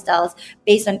 healthy lifestyles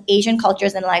based on Asian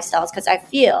cultures and lifestyles, because I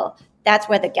feel that's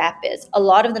where the gap is. A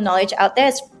lot of the knowledge out there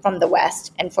is from the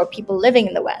West and for people living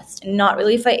in the West, and not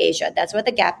really for Asia. That's where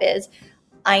the gap is.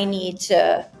 I need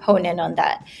to hone in on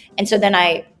that. And so then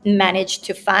I managed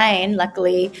to find,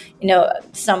 luckily,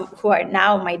 some who are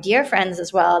now my dear friends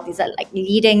as well. These are like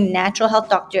leading natural health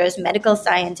doctors, medical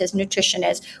scientists,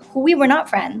 nutritionists, who we were not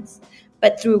friends,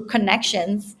 but through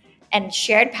connections and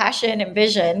shared passion and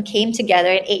vision came together.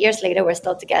 And 8 years later, we're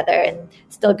still together and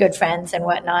still good friends and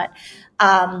whatnot.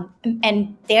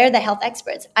 And they're the health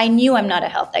experts. I knew I'm not a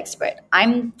health expert.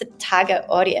 I'm the target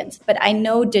audience, but I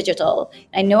know digital.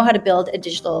 I know how to build a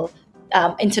digital,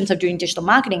 in terms of doing digital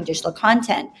marketing, digital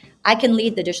content. I can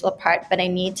lead the digital part, but I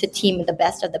need to team with the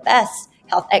best of the best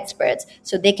health experts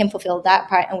so they can fulfill that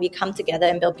part and we come together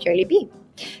and build Purely Be.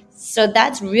 So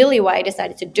that's really why I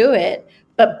decided to do it.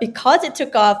 But because it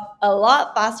took off a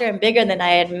lot faster and bigger than I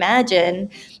had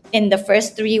imagined, in the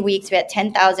first 3 weeks, we had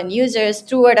 10,000 users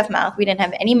through word of mouth. We didn't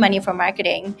have any money for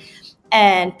marketing.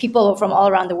 And people from all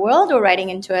around the world were writing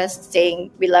into us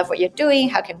saying, we love what you're doing.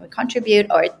 How can we contribute?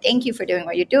 Or thank you for doing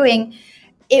what you're doing.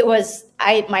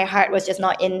 My heart was just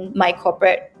not in my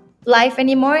corporate life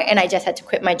anymore. And I just had to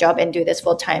quit my job and do this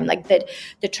full time. Like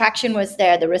the traction was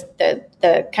there,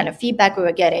 the kind of feedback we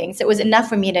were getting. So it was enough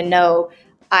for me to know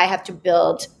I have to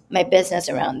build my business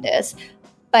around this.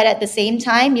 But at the same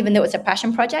time, even though it was a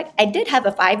passion project, I did have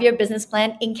a 5-year business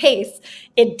plan in case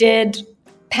it did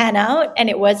pan out and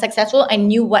it was successful. I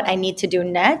knew what I need to do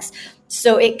next.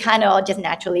 So it kind of all just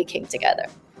naturally came together.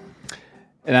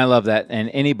 And I love that. And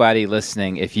anybody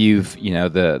listening, if you've,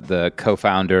 the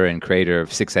co-founder and creator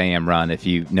of 6 a.m. Run, if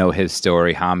you know his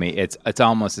story, Hami, it's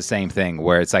almost the same thing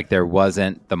where it's like there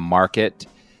wasn't the market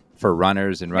for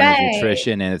runners and runners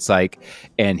nutrition. And it's like,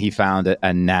 and he found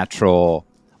a natural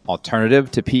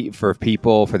alternative for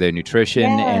people, for their nutrition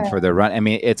and for their run. I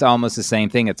mean, it's almost the same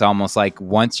thing. It's almost like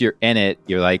once you're in it,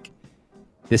 you're like,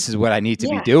 this is what I need to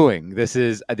be doing.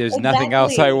 There's nothing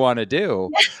else I want to do.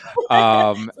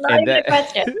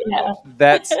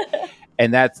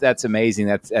 That's amazing.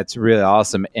 That's really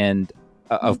awesome. And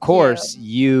of course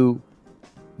you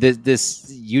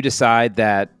decide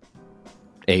that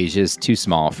Asia's too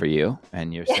small for you.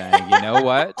 And you're saying, you know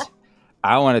what?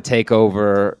 I want to take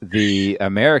over the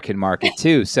American market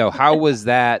too. So how was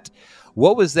that?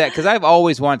 What was that? Because I've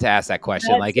always wanted to ask that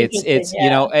question. Like it's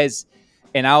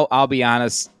and I'll be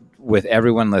honest with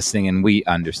everyone listening, and we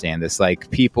understand this.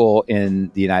 Like people in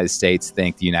the United States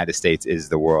think the United States is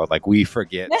the world. Like we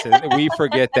forget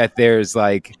that there's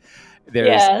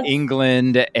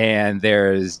England and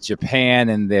there's Japan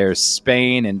and there's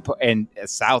Spain and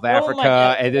South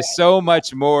Africa and there's so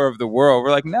much more of the world.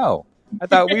 We're like, no, I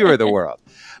thought we were the world.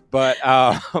 But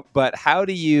how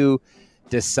do you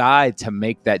decide to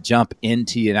make that jump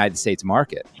into the United States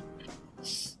market?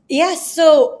 Yeah,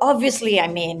 so obviously, I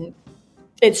mean,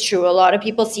 it's true. A lot of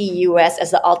people see US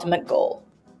as the ultimate goal,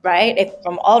 right? If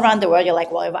from all around the world, you're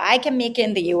like, well, if I can make it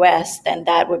in the US, then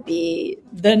that would be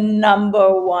the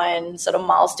number one sort of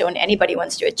milestone anybody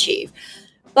wants to achieve.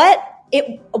 But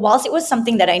whilst it was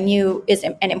something that I knew is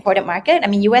an important market, I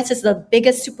mean, US is the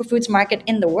biggest superfoods market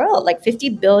in the world, like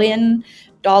 $50 billion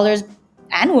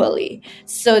annually.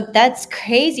 So that's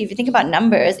crazy. If you think about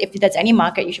numbers, if there's any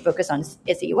market you should focus on,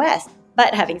 is the US.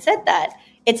 But having said that,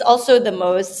 it's also the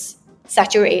most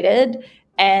saturated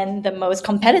and the most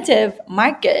competitive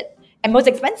market and most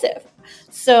expensive.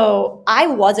 So I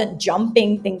wasn't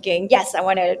jumping thinking, yes, I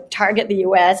want to target the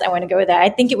US. I want to go there. I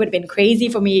think it would have been crazy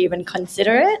for me to even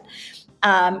consider it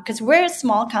because we're a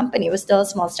small company. We're still a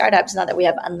small startup. It's not that we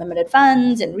have unlimited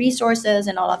funds and resources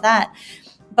and all of that.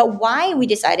 But why we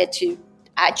decided to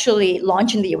actually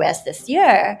launch in the US this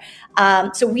year.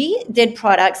 So we did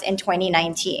products in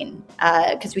 2019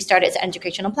 because we started as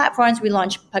educational platforms. We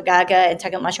launched Pagaga and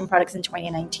Taggart Mushroom products in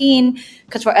 2019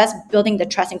 because for us, building the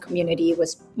trust and community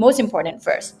was most important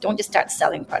first. Don't just start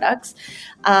selling products.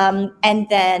 And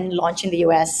then launch in the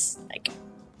US like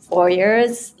 4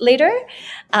 years later.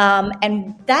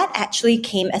 And that actually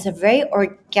came as a very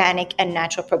organic and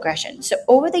natural progression. So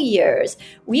over the years,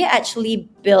 we actually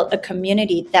built a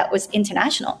community that was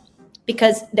international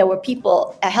because there were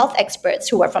people, health experts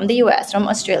who were from the US, from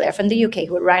Australia, from the UK,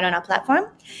 who would write on our platform.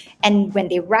 And when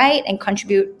they write and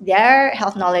contribute their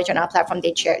health knowledge on our platform,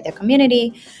 they share their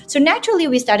community. So naturally,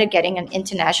 we started getting an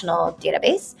international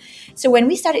database. So when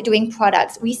we started doing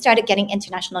products, we started getting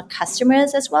international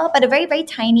customers as well, but a very, very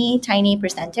tiny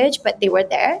percentage, but they were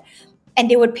there. And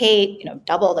they would pay,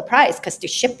 double the price because to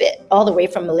ship it all the way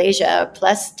from Malaysia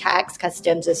plus tax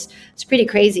customs is pretty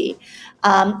crazy.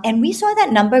 And we saw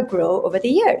that number grow over the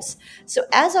years. So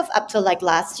as of up to like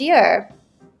last year,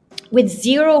 with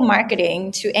zero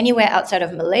marketing to anywhere outside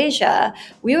of Malaysia,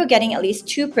 we were getting at least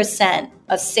 2%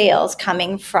 of sales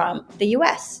coming from the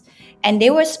US. And they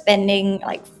were spending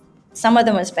some of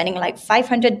them were spending like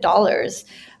 $500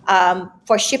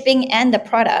 for shipping and the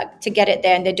product to get it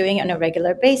there. And they're doing it on a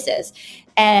regular basis.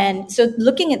 And so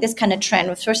looking at this kind of trend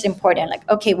was first important, like,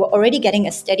 okay, we're already getting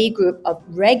a steady group of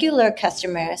regular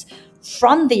customers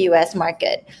from the US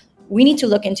market. We need to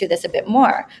look into this a bit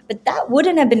more. But that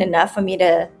wouldn't have been enough for me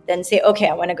to then say, okay,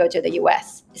 I want to go to the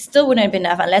US. It still wouldn't have been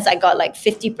enough unless I got like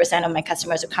 50% of my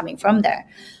customers are coming from there.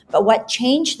 But what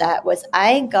changed that was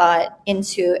I got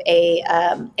into a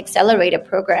accelerator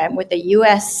program with a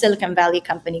US Silicon Valley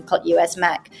company called US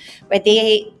Mac, where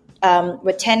they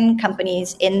were 10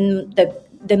 companies in the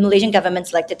the Malaysian government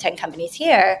selected 10 companies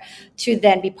here to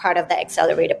then be part of the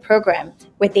accelerator program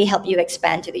where they help you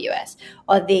expand to the US,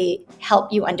 or they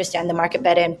help you understand the market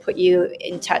better and put you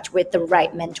in touch with the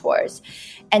right mentors.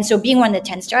 And so being one of the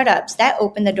 10 startups, that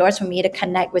opened the doors for me to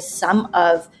connect with some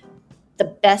of the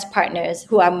best partners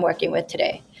who I'm working with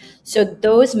today. So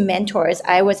those mentors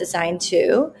I was assigned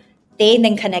to, they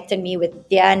then connected me with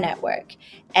their network.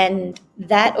 And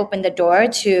that opened the door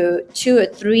to 2 or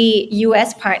 3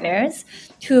 US partners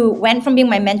who went from being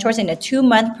my mentors in a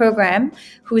 2-month program,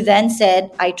 who then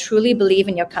said, I truly believe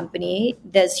in your company.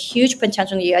 There's huge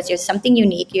potential in the US. You have something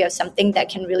unique. You have something that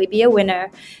can really be a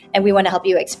winner. And we want to help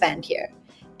you expand here.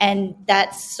 And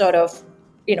that's sort of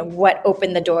what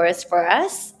opened the doors for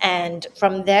us. And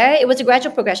from there, it was a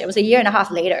gradual progression. It was a year and a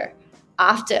half later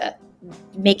after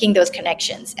making those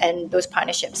connections and those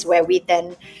partnerships where we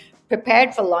then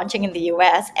prepared for launching in the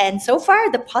US. And so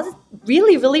far, the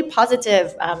really, really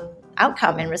positive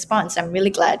outcome and response. I'm really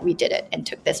glad we did it and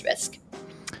took this risk.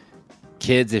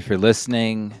 Kids, if you're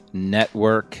listening,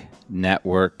 network.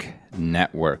 There's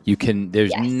never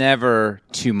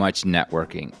too much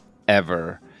networking,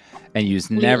 ever. And you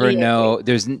never know.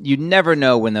 You never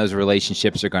know when those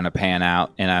relationships are going to pan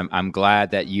out. And I'm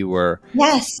glad that you were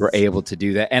able to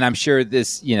do that. And I'm sure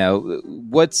this,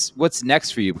 what's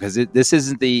next for you, because this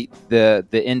isn't the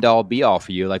end all be all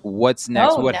for you. Like, what's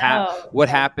next? What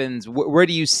happens? Where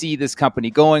do you see this company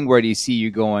going? Where do you see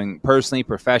you going personally,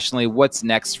 professionally? What's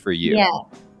next for you?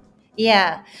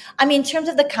 Yeah. I mean, in terms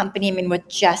of the company, we're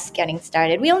just getting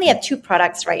started. We only have 2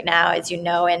 products right now, as you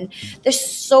know, and there's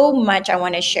so much I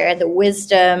want to share, the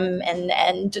wisdom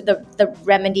and the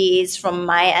remedies from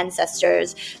my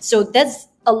ancestors. So there's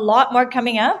a lot more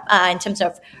coming up in terms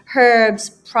of herbs,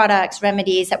 products,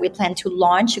 remedies that we plan to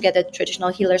launch together with traditional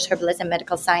healers, herbalists, and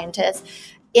medical scientists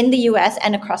in the US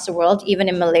and across the world, even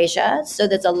in Malaysia. So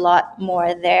there's a lot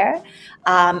more there.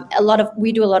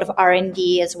 We do a lot of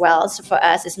R&D as well. So for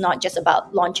us, it's not just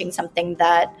about launching something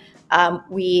that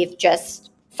we've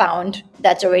just found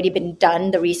that's already been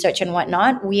done, the research and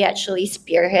whatnot. We actually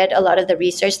spearhead a lot of the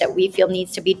research that we feel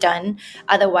needs to be done.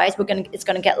 Otherwise, it's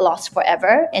going to get lost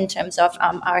forever in terms of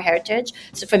our heritage.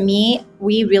 So for me,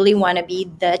 we really want to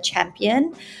be the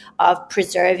champion of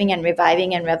preserving and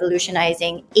reviving and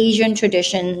revolutionizing Asian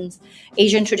traditions,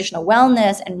 Asian traditional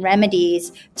wellness and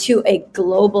remedies to a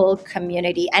global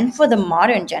community and for the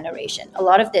modern generation. A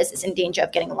lot of this is in danger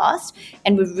of getting lost,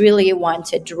 and we really want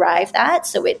to drive that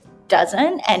so it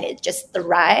doesn't and it just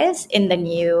thrives in the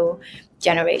new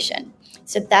generation.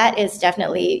 So that is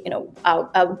definitely,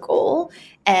 our goal,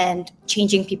 and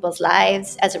changing people's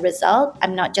lives as a result.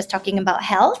 I'm not just talking about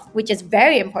health, which is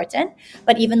very important,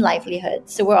 but even livelihood.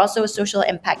 So we're also a social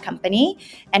impact company,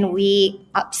 and we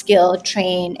upskill,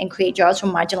 train, and create jobs for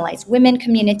marginalized women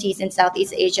communities in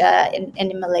Southeast Asia and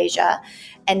in Malaysia.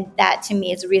 And that to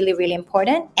me is really, really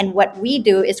important. And what we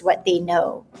do is what they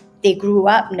know. They grew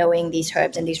up knowing these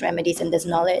herbs and these remedies and this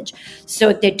knowledge.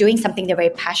 So they're doing something they're very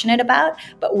passionate about,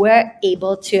 but we're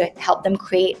able to help them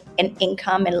create an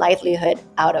income and livelihood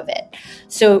out of it.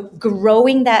 So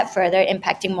growing that further,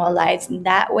 impacting more lives in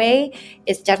that way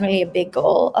is definitely a big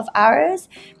goal of ours.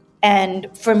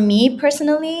 And for me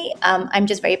personally, I'm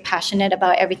just very passionate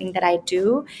about everything that I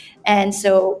do. And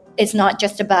so it's not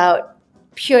just about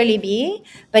purely be,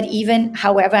 but even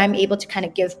however I'm able to kind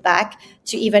of give back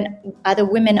to even other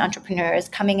women entrepreneurs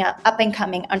coming up and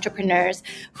coming entrepreneurs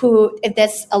who, if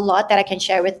there's a lot that I can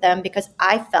share with them, because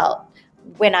I felt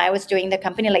when I was doing the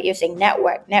company, like you're saying,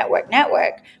 network,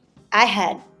 I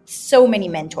had so many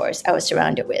mentors I was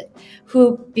surrounded with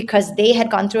who, because they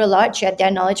had gone through a lot, shared their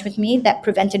knowledge with me that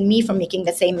prevented me from making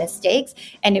the same mistakes.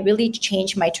 And it really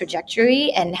changed my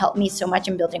trajectory and helped me so much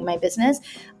in building my business.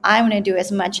 I want to do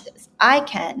as much as I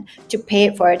can to pay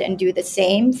it forward and do the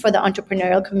same for the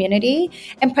entrepreneurial community.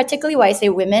 And particularly why I say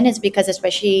women is because,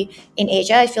 especially in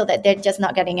Asia, I feel that they're just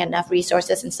not getting enough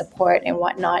resources and support and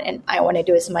whatnot. And I want to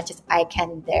do as much as I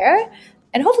can there.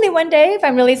 And hopefully one day, if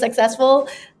I'm really successful,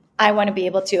 I want to be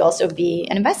able to also be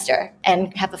an investor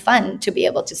and have a fund to be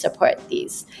able to support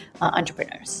these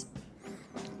entrepreneurs.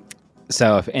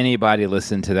 So if anybody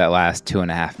listened to that last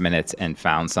 2.5 minutes and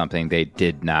found something they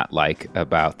did not like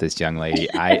about this young lady,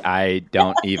 I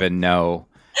don't even know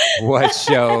what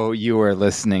show you were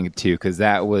listening to, because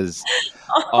that was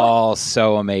all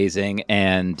so amazing.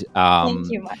 And thank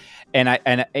you, Mark.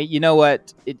 And you know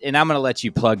what? And I'm going to let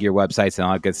you plug your websites and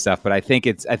all that good stuff. But I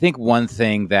think one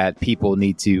thing that people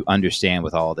need to understand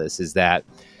with all this is that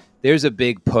there's a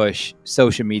big push,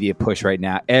 social media push right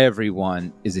now.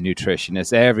 Everyone is a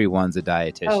nutritionist. Everyone's a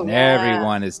dietitian. Oh, yeah.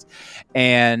 Everyone is.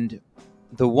 And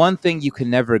the one thing you can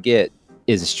never get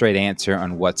is a straight answer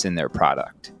on what's in their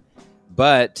product.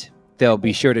 But they'll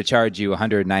be sure to charge you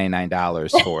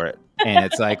 $199 for it. And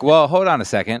it's like, well, hold on a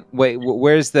second. Wait,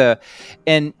 where's the...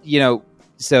 And,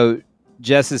 so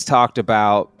Jess has talked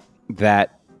about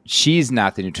that she's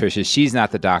not the nutritionist. She's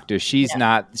not the doctor. She's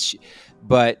not...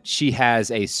 but she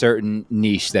has a certain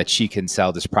niche that she can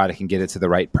sell this product and get it to the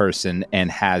right person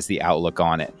and has the outlook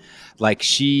on it. Like,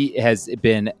 she has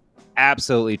been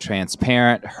absolutely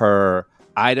transparent. Her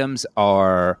items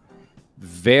are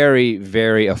very,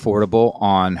 very affordable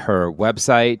on her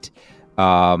website.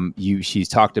 She's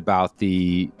talked about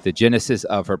the genesis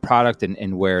of her product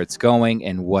and where it's going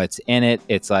and what's in it.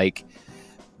 It's like,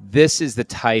 this is the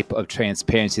type of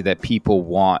transparency that people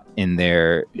want in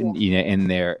their,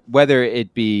 whether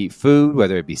it be food,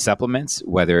 whether it be supplements,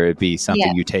 whether it be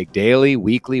something you take daily,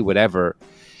 weekly, whatever.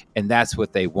 And that's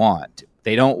what they want.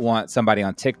 They don't want somebody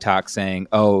on TikTok saying,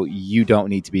 oh, you don't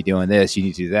need to be doing this. You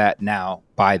need to do that. Now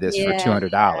buy this for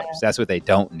 $200. Yeah. That's what they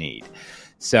don't need.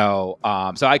 So,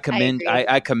 I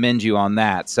commend you on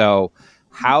that. So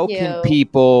how can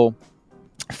people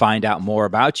find out more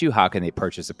about you? How can they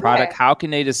purchase a product? How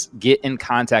can they just get in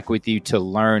contact with you to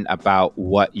learn about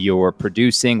what you're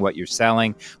producing, what you're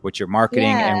selling, what you're marketing,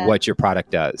 and what your product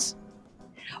does?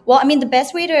 Well, I mean, the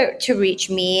best way to reach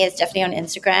me is definitely on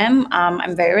Instagram.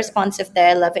 I'm very responsive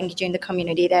there. Love engaging the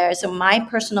community there. So my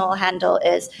personal handle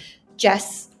is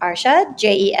Jess Arshad,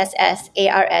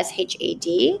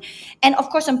 JESSARSHAD. And of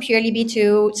course, on Purely Bee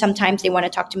too. Sometimes they want to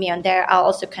talk to me on there. I'll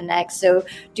also connect. So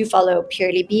do follow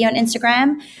Purely Bee on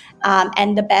Instagram.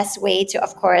 And the best way to,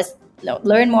 of course,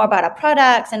 learn more about our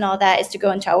products and all that is to go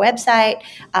into our website,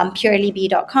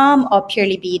 purelybee.com or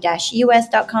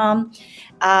purelybee-us.com.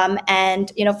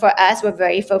 And, for us, we're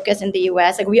very focused in the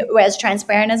US. Like, we're as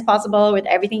transparent as possible with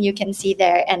everything you can see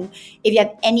there. And if you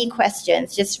have any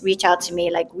questions, just reach out to me.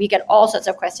 Like, we get all sorts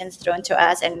of questions thrown to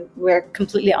us, and we're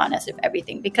completely honest with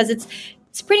everything because it's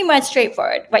pretty much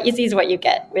straightforward. What you see is what you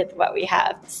get with what we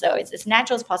have. So it's as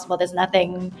natural as possible. There's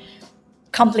nothing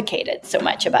complicated so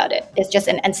much about it. It's just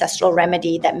an ancestral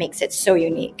remedy that makes it so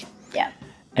unique. Yeah.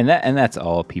 And that's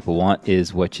all people want,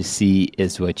 is what you see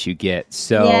is what you get.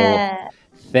 So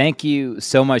thank you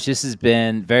so much. This has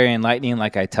been very enlightening.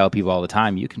 Like I tell people all the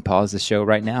time, you can pause the show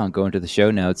right now and go into the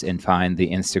show notes and find the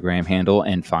Instagram handle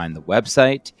and find the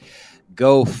website.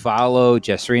 Go follow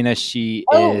Jesrina. She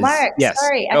is... Mark,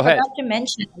 sorry. I forgot to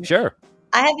mention. Sure.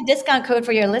 I have a discount code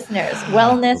for your listeners.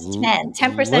 Wellness10,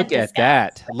 10%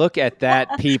 discount. Look at that,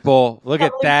 people. Look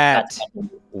at that.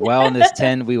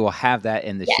 Wellness10. We will have that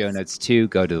in the show notes too.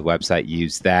 Go to the website,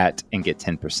 use that, and get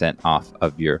 10% off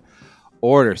of your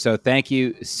order. So thank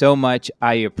you so much.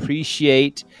 I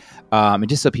appreciate. And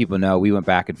just so people know, we went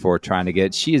back and forth trying to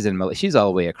get. She's all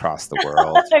the way across the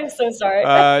world. I'm so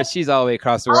sorry. She's all the way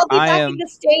across the world. I'll be back in the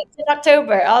States in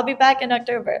October. I'll be back in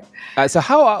October.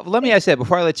 So let me ask you that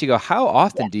before I let you go. How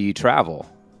often do you travel?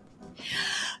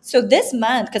 So this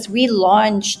month, because we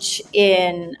launched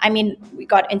we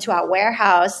got into our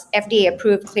warehouse, FDA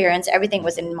approved clearance, everything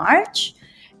was in March.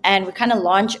 And we kind of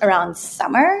launched around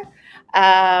summer.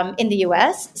 In the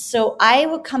US. So I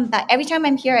will come back. Every time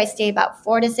I'm here, I stay about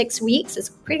 4 to 6 weeks. It's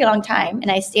a pretty long time. And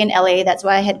I stay in LA. That's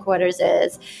where our headquarters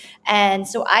is. And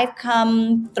so I've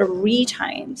come 3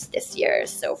 times this year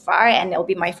so far. And it'll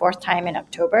be my 4th time in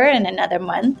October in another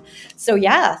month. So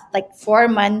like 4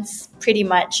 months, pretty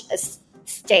much a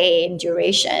stay in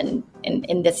duration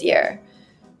in this year.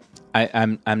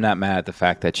 I'm not mad at the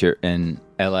fact that you're in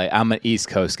LA. I'm an East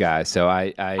Coast guy, so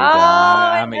I'm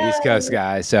an East Coast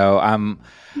guy. So I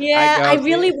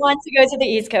really want to go to the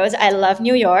East Coast. I love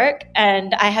New York,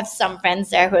 and I have some friends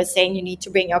there who are saying you need to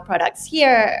bring your products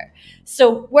here.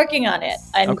 So working on it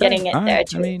and getting it there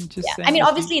too.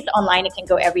 Obviously it's online; it can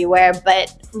go everywhere.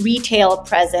 But retail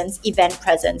presence, event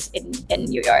presence in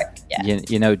New York.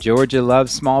 Yeah. Georgia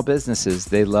loves small businesses.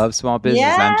 They love small business.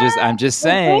 Yeah, I'm just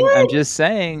saying.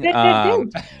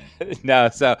 No,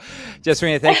 so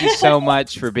Jesrina, thank you so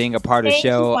much for being a part of the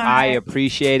show. I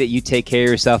appreciate it. You take care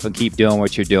of yourself and keep doing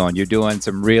what you're doing. You're doing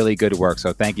some really good work.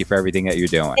 So thank you for everything that you're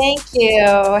doing. Thank you.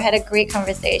 I had a great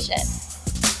conversation.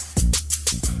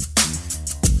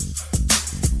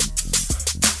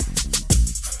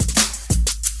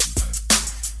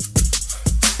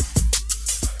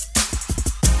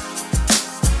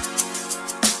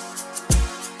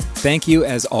 Thank you,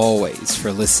 as always,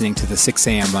 for listening to the 6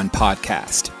 a.m. Run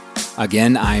podcast.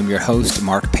 Again, I am your host,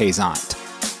 Mark Paysant.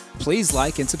 Please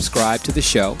like and subscribe to the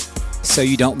show so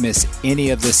you don't miss any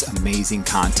of this amazing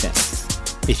content.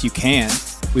 If you can,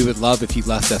 we would love if you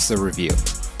left us a review.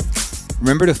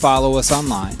 Remember to follow us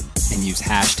online and use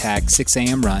hashtag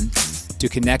 6am Run to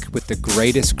connect with the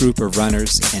greatest group of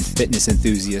runners and fitness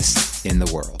enthusiasts in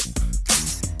the world.